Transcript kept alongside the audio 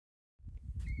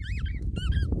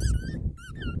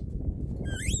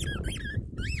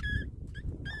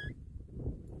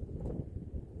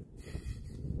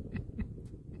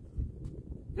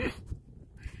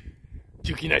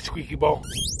Juki nice squeaky ball.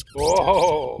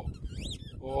 Oh,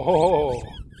 oh.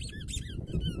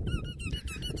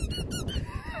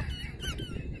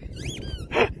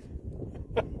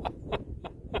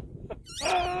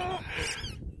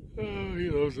 Oh, he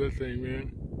loves that thing,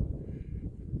 man.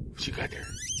 What you got there?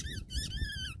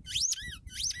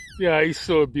 Yeah, he's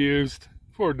so abused.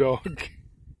 Poor dog.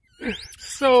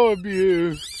 So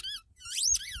abused.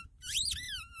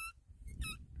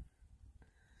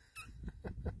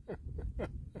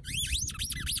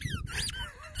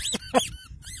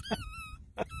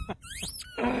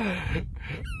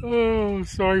 Oh,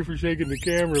 sorry for shaking the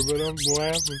camera, but I'm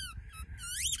laughing.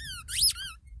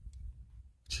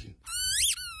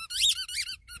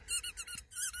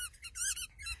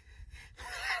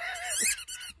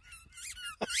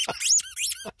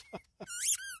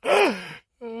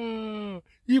 Oh,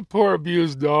 you poor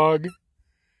abused dog.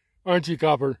 Aren't you,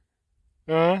 Copper?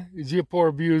 Huh? Is you a poor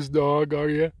abused dog, are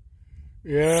you?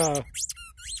 Yeah.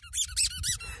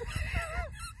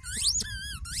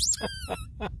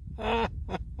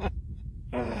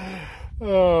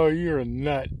 Oh, you're a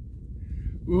nut.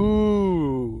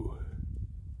 Ooh.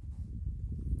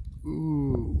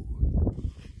 Ooh.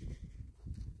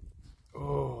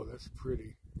 Oh, that's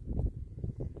pretty.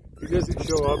 It doesn't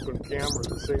show up on camera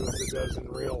the same as it does in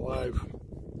real life.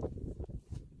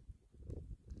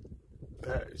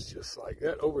 That is just like,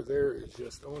 that over there is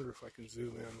just, I wonder if I can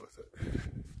zoom in with it.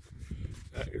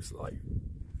 That is like,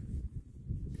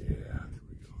 yeah, there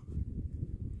we go.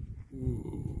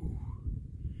 Ooh.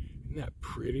 Isn't that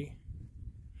pretty?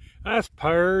 That's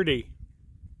pretty.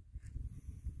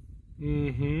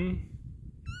 Mm-hmm.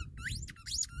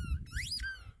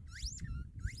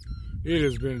 It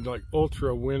has been like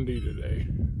ultra windy today.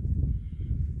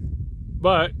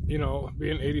 But, you know,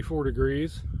 being 84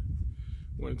 degrees,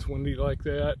 when it's windy like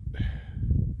that,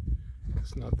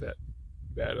 it's not that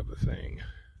bad of a thing.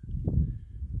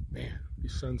 Man,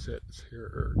 these sunsets here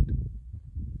are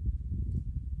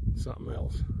something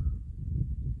else.